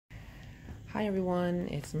Hi everyone,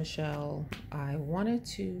 it's Michelle. I wanted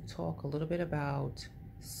to talk a little bit about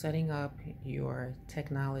setting up your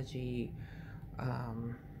technology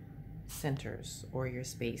centers or your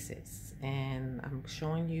spaces. And I'm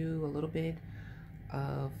showing you a little bit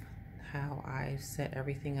of how I set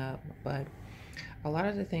everything up, but a lot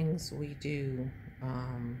of the things we do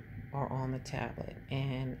are on the tablet.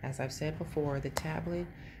 And as I've said before, the tablet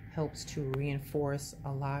helps to reinforce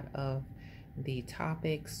a lot of the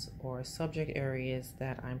topics or subject areas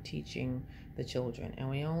that I'm teaching the children, and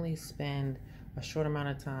we only spend a short amount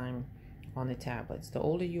of time on the tablets. The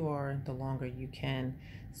older you are, the longer you can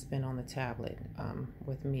spend on the tablet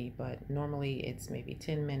with me, but normally it's maybe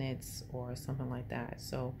 10 minutes or something like that.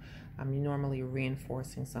 So I'm normally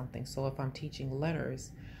reinforcing something. So if I'm teaching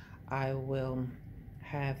letters, I will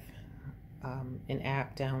have an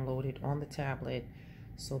app downloaded on the tablet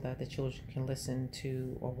so that the children can listen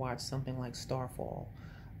to or watch something like Starfall.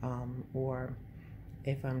 Or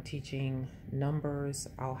if I'm teaching numbers,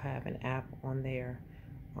 I'll have an app on there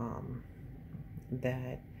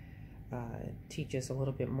that teaches a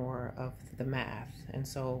little bit more of the math. And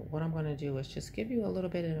so what I'm going to do is just give you a little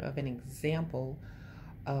bit of an example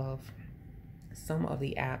of some of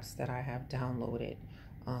the apps that I have downloaded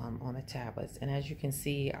on the tablets. And as you can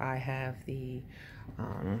see, I have the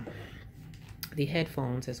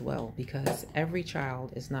headphones as well, because every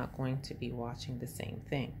child is not going to be watching the same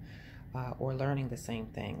thing or learning the same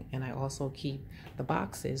thing. And I also keep the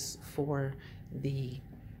boxes for the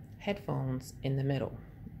headphones in the middle.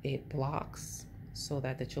 It blocks so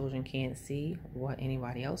that the children can't see what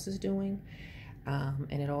anybody else is doing, and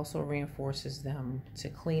it also reinforces them to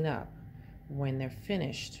clean up when they're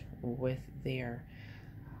finished with their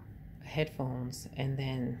headphones, and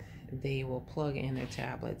then they will plug in their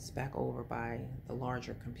tablets back over by the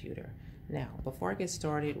larger computer. Now, before I get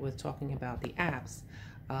started with talking about the apps,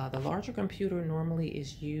 the larger computer normally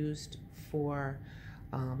is used for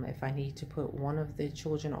if I need to put one of the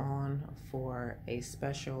children on for a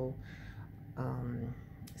special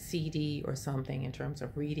CD or something in terms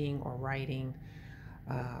of reading or writing,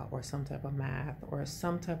 or some type of math or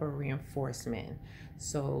some type of reinforcement.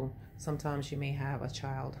 So sometimes you may have a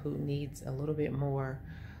child who needs a little bit more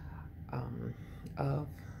of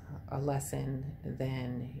a lesson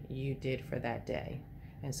than you did for that day.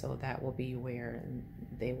 And so that will be where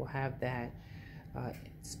they will have that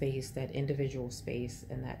space, that individual space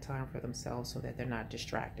and that time for themselves so that they're not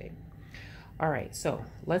distracted. All right, so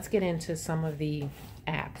let's get into some of the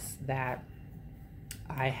apps that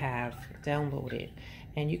I have downloaded.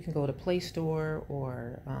 And you can go to Playstore,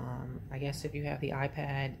 or I guess if you have the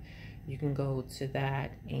iPad, you can go to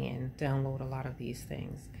that and download a lot of these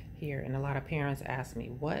things here. And a lot of parents ask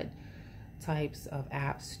me, what types of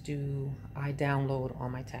apps do I download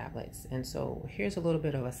on my tablets? And so here's a little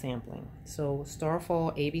bit of a sampling. So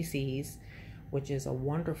Starfall ABCs, which is a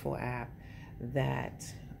wonderful app that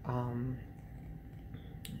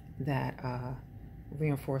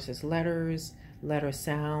reinforces letters, letter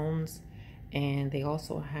sounds. And they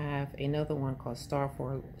also have another one called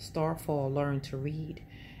Starfall Learn to Read,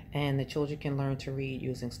 and the children can learn to read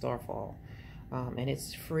using Starfall, and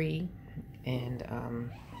it's free, and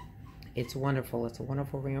it's wonderful. It's a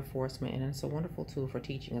wonderful reinforcement, and it's a wonderful tool for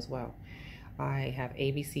teaching as well. I have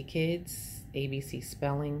ABC Kids, ABC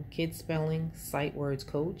Spelling, Kids Spelling, Sight Words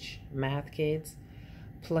Coach, Math Kids,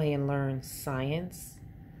 Play and Learn Science,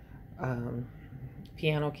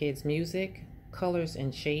 Piano Kids Music, Colors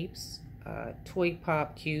and Shapes, Toy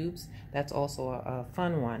Pop Cubes. That's also a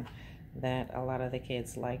fun one that a lot of the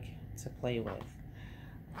kids like to play with.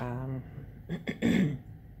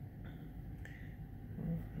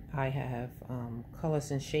 I have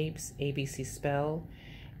Colors and Shapes, ABC Spell,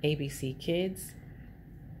 ABC Kids,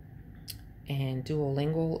 and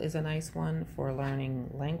Duolingo is a nice one for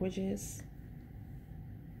learning languages.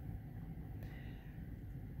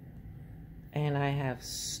 And I have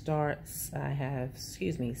Sight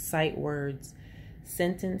Words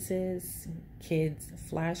Sentences, Kids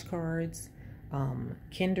Flashcards,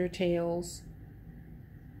 Kindertales,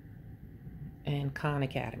 and Khan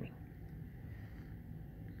Academy.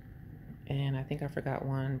 And I think I forgot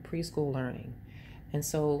one, Preschool Learning. And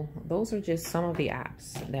so those are just some of the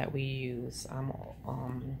apps that we use.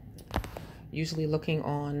 I'm usually looking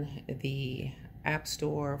on the App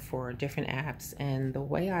Store for different apps, and the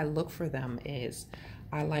way I look for them is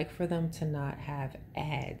I like for them to not have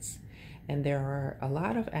ads. And there are a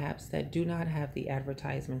lot of apps that do not have the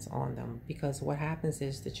advertisements on them, because what happens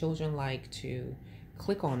is the children like to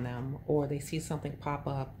click on them, or they see something pop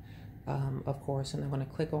up, of course, and they're going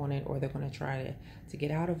to click on it, or they're going to try to get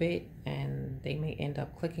out of it, and they may end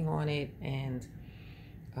up clicking on it and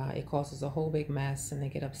it causes a whole big mess and they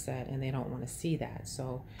get upset and they don't want to see that.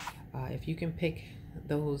 So if you can pick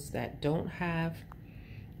those that don't have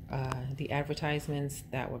the advertisements,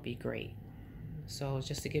 that would be great. So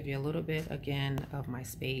just to give you a little bit again of my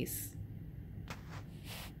space,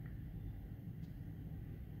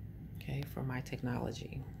 okay, for my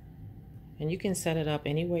technology. And you can set it up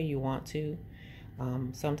any way you want to.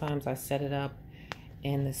 Sometimes I set it up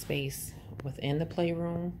in the space within the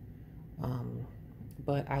playroom,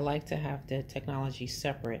 but I like to have the technology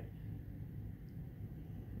separate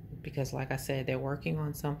because, like I said, they're working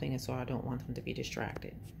on something, and so I don't want them to be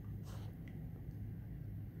distracted.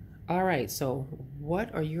 All right, so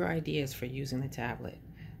what are your ideas for using the tablet?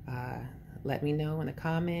 Let me know in the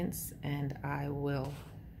comments, and I will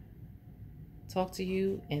talk to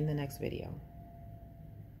you in the next video.